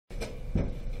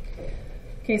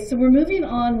Okay, so we're moving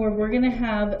on where we're going to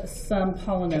have some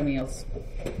polynomials.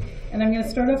 And I'm going to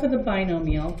start off with a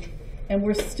binomial, and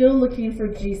we're still looking for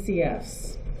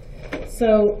GCFs.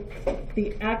 So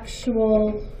the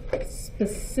actual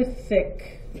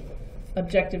specific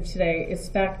objective today is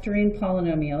factoring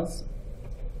polynomials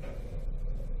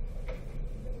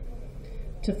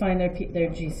to find their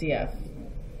GCF.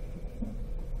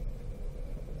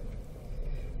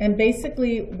 And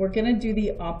basically, we're going to do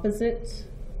the opposite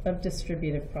of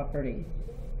distributive property.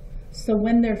 So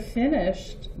when they're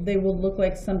finished, they will look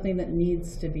like something that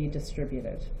needs to be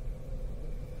distributed.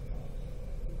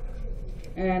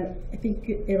 And I think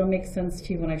it'll make sense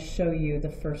to you when I show you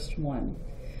the first one.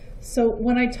 So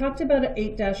when I talked about an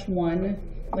 8-1,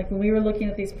 like when we were looking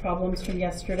at these problems from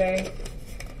yesterday,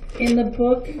 in the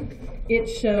book, it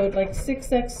showed like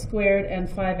 6x squared and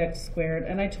 5x squared,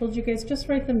 and I told you guys just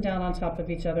write them down on top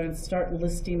of each other and start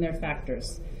listing their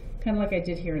factors, kind of like I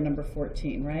did here in number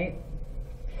 14, right?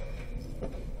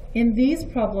 In these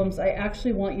problems, I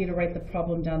actually want you to write the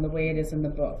problem down the way it is in the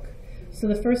book. So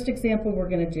the first example we're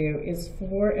going to do is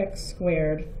 4x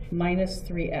squared minus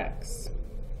 3x.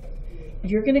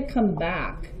 You're going to come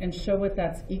back and show what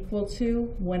that's equal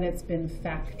to when it's been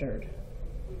factored.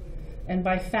 And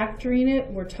by factoring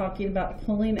it, we're talking about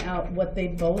pulling out what they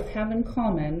both have in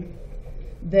common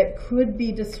that could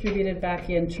be distributed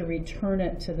back in to return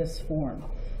it to this form.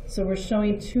 So we're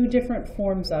showing two different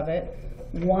forms of it.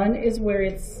 One is where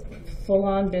it's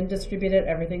full-on been distributed,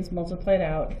 everything's multiplied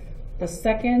out. The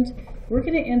second, we're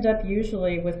going to end up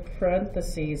usually with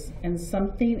parentheses and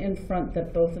something in front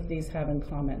that both of these have in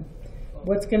common.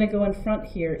 What's going to go in front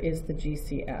here is the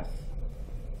GCF.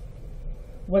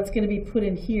 What's going to be put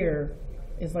in here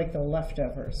is like the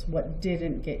leftovers, what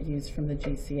didn't get used from the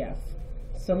GCF.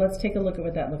 So let's take a look at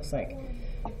what that looks like.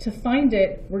 To find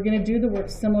it, we're going to do the work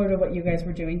similar to what you guys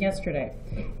were doing yesterday.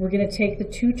 We're going to take the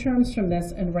two terms from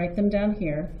this and write them down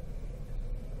here.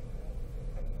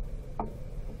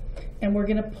 And we're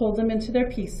going to pull them into their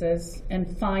pieces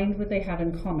and find what they have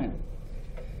in common.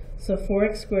 So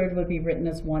 4x squared would be written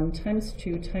as 1 times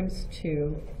 2 times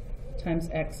 2 times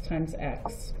x times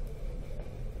x.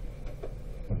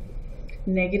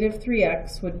 Negative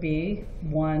 3x would be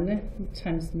 1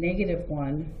 times negative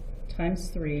 1 times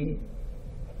 3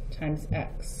 times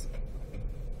x.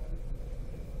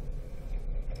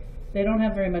 They don't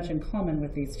have very much in common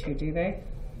with these two, do they?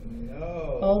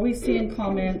 No. All we see in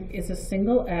common is a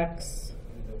single x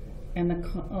and the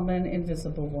common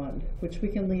invisible 1, which we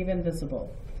can leave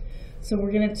invisible. So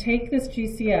we're going to take this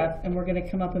GCF and we're going to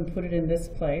come up and put it in this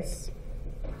place.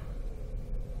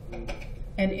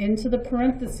 And into the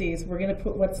parentheses, we're going to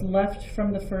put what's left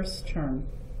from the first term.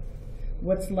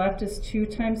 What's left is 2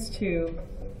 times 2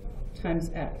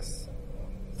 times x.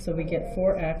 So we get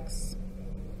 4x.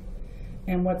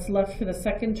 And what's left for the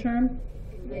second term?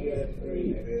 Negative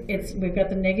 3. We've got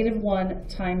the negative 1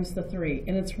 times the 3.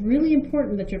 And it's really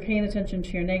important that you're paying attention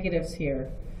to your negatives here,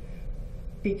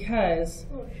 because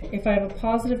if I have a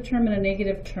positive term and a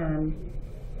negative term,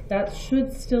 that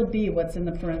should still be what's in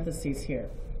the parentheses here.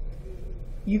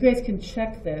 You guys can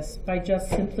check this by just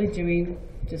simply doing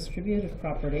distributive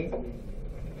property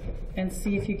and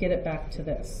see if you get it back to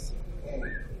this.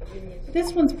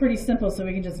 This one's pretty simple, so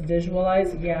we can just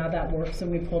visualize, yeah, that works,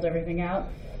 and we pulled everything out.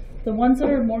 The ones that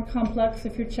are more complex,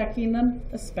 if you're checking them,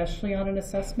 especially on an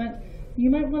assessment,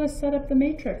 you might want to set up the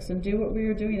matrix and do what we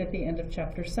were doing at the end of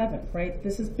chapter 7, right?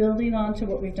 This is building on to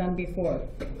what we've done before.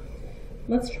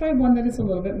 Let's try one that is a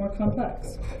little bit more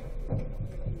complex.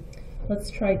 Let's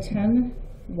try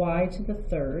 10y to the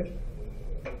third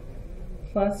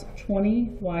plus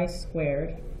 20y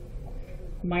squared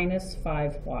minus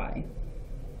 5y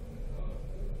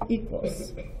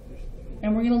equals.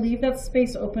 And we're going to leave that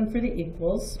space open for the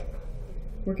equals.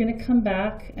 We're going to come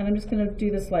back, and I'm just going to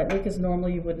do this lightly because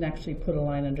normally you wouldn't actually put a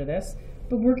line under this,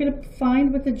 but we're going to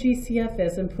find what the GCF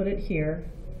is and put it here.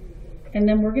 And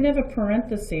then we're going to have a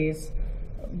parentheses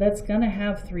that's going to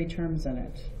have 3 terms in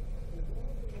it.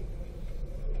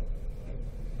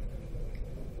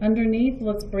 Underneath,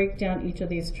 let's break down each of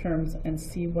these terms and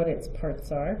see what its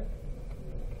parts are.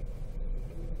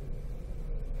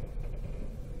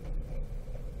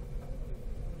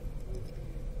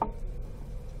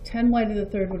 Ten y to the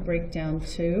third would break down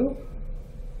to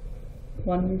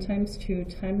 1 times 2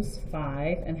 times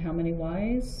 5, and how many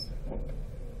y's?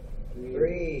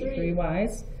 3. 3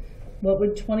 y's. What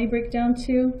would 20 break down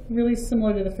to? Really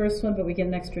similar to the first one, but we get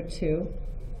an extra 2,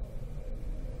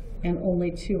 and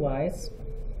only 2 y's.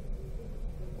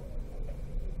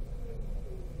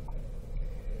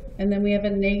 And then we have a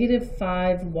negative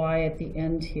 5y at the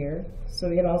end here. So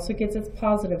it also gets its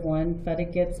positive 1, but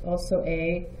it gets also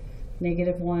a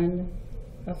 -1,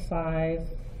 a 5,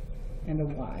 and a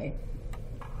y.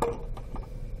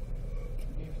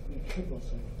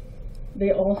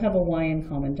 They all have a y in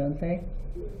common, don't they?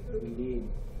 Indeed.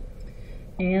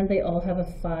 And they all have a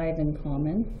 5 in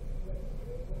common.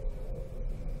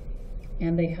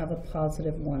 And they have a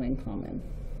 +1 in common.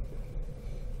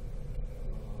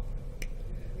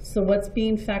 So what's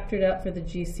being factored out for the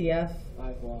GCF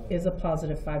 5y. is a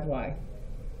positive 5y.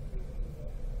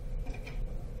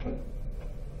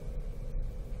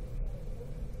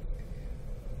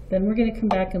 Then we're going to come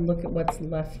back and look at what's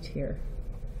left here.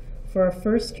 For our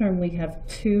first term, we have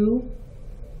 2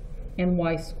 and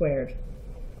y squared.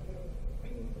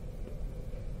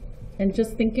 And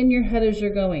just think in your head as you're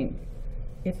going.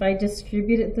 If I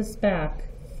distributed this back,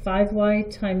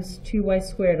 5y times 2y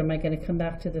squared, am I going to come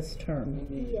back to this term?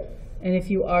 Yes. And if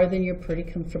you are, then you're pretty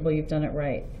comfortable, you've done it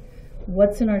right.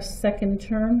 What's in our second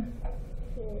term?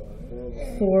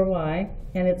 4y,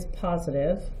 and it's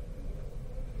positive.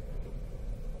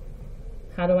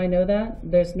 How do I know that?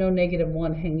 There's no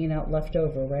 -1 hanging out left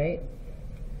over, right?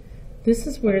 This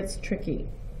is where it's tricky.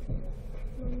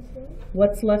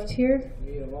 What's left here?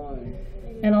 -1.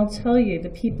 And I'll tell you, the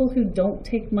people who don't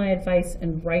take my advice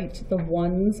and write the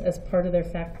ones as part of their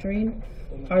factoring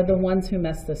are the ones who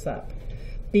mess this up.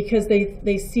 Because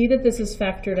they see that this is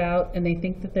factored out and they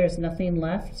think that there's nothing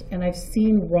left. And I've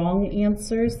seen wrong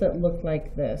answers that look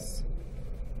like this.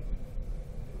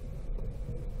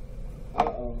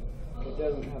 Uh-oh. It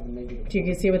doesn't have a negative. Do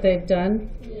you see what they've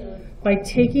done? Yeah. By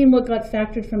taking what got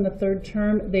factored from the third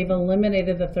term, they've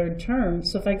eliminated the third term.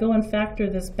 So if I go and factor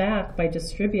this back by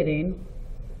distributing,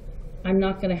 I'm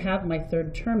not going to have my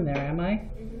third term there, am I?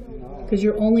 No. Because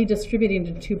you're only distributing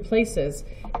to 2 places.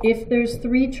 If there's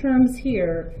 3 terms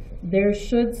here, there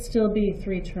should still be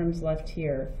 3 terms left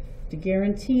here. To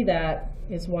guarantee that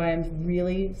is why I'm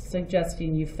really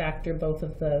suggesting you factor both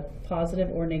of the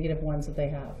positive or negative ones that they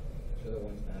have. So the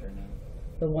ones matter now.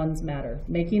 The ones matter.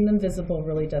 Making them visible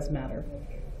really does matter.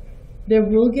 There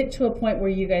will get to a point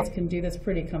where you guys can do this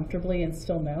pretty comfortably and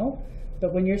still know,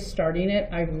 but when you're starting it,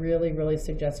 I really, really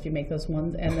suggest you make those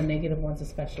ones and the negative ones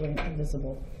especially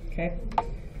visible, okay?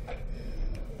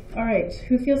 All right,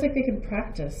 who feels like they can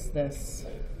practice this?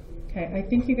 Okay, I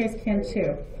think you guys can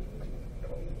too.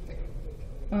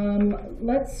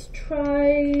 Let's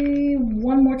try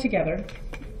one more together,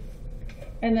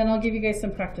 and then I'll give you guys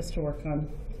some practice to work on.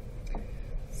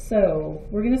 So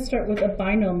we're going to start with a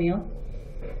binomial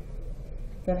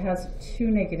that has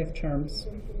 2 negative terms.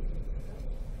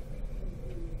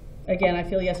 Again, I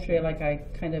feel yesterday like I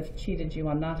kind of cheated you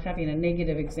on not having a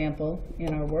negative example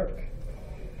in our work.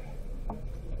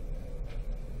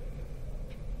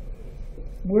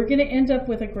 We're going to end up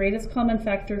with a greatest common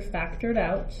factor factored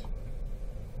out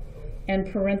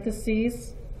and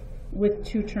parentheses with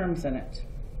 2 terms in it.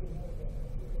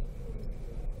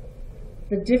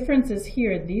 The difference is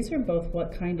here, these are both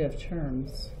what kind of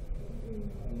terms?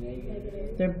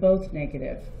 Negative. They're both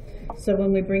negative. So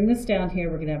when we bring this down here,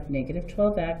 we're going to have negative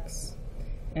 12x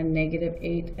and negative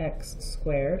 8x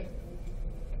squared.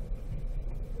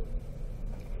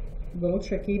 A little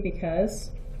tricky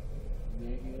because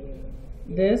Negative.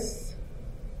 this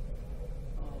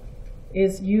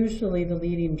is usually the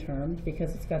leading term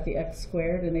because it's got the x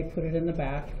squared and they put it in the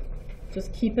back.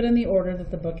 Just keep it in the order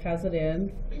that the book has it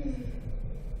in.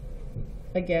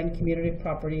 Again, commutative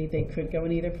property, they could go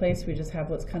in either place. We just have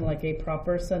what's kind of like a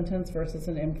proper sentence versus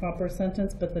an improper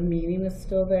sentence, but the meaning is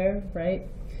still there, right?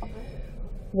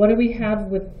 What do we have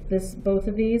with this, both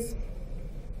of these?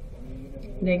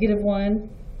 -1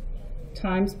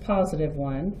 times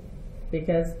 +1,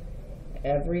 because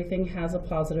everything has a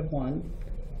 +1.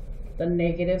 The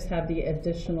negatives have the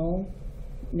additional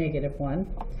 -1.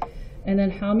 And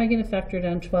then how am I going to factor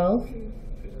down 12?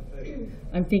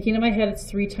 I'm thinking in my head it's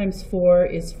 3 times 4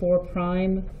 is 4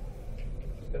 prime.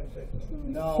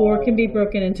 No. 4 can be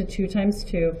broken into 2 times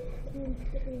 2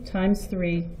 times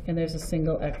 3, and there's a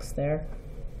single x there.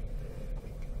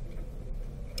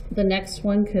 The next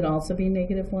one could also be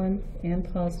 -1 and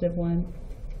 +1.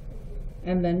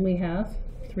 And then we have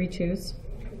 3 2's.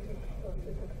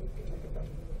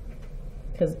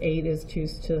 Because 8 is 2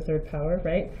 to the 3rd power,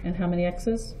 right? And how many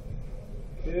x's?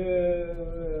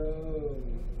 2.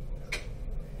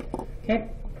 Okay.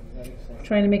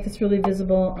 Trying to make this really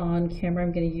visible on camera,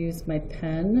 I'm going to use my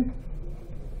pen.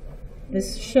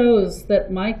 This shows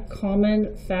that my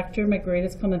common factor, my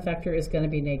greatest common factor is going to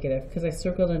be negative because I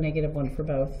circled a -1 for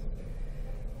both.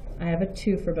 I have a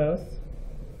 2 for both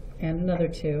and another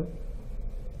 2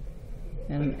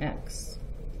 and an x.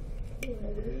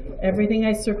 Everything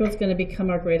I circled is going to become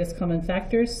our greatest common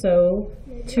factor, so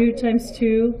 2 times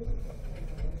 2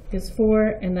 is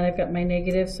 4, and then I've got my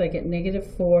negative, so I get negative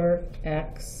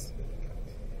 4x.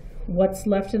 What's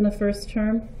left in the first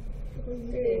term?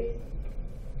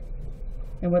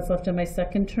 And what's left in my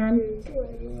second term?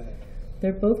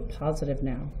 They're both positive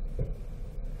now.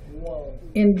 Whoa.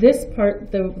 In this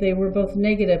part, they were both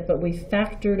negative, but we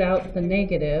factored out the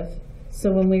negative.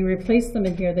 So when we replace them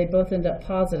in here, they both end up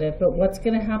positive. But what's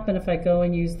going to happen if I go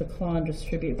and use the claw and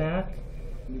distribute back?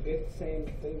 You get the same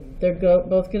thing. They're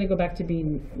both going to go back to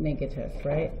being negative,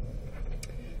 right?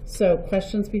 So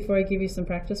questions before I give you some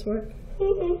practice work?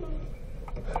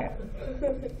 Okay.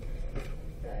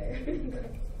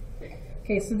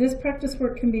 Okay, so this practice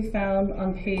work can be found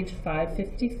on page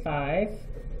 555.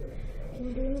 Can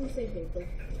we do it on the same paper?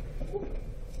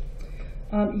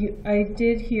 I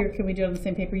did hear, can we do it on the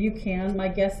same paper? You can. My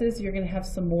guess is you're going to have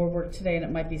some more work today and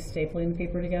it might be stapling the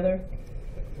paper together.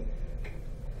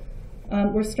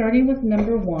 We're starting with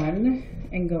number 1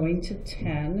 and going to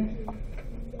 10.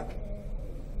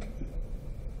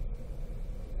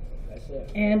 That's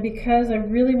it. And because I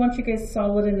really want you guys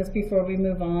solid in this before we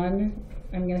move on,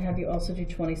 I'm going to have you also do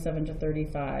 27 to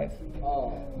 35.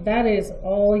 Oh. That is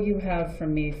all you have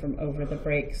from me from over the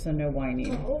break, so no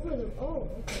whining. Okay.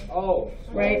 Oh.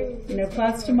 Right? No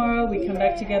class tomorrow. We come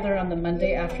back together on the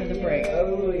Monday after the break.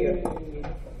 Hallelujah.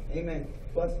 Amen.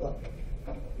 Bless love.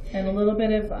 And a little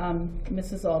bit of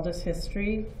Mrs. Aldous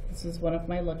history. This is one of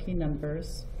my lucky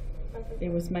numbers.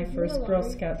 It was my first Girl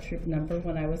Scout troop number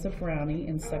when I was a brownie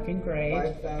in 2nd grade.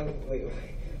 5,000. Wait.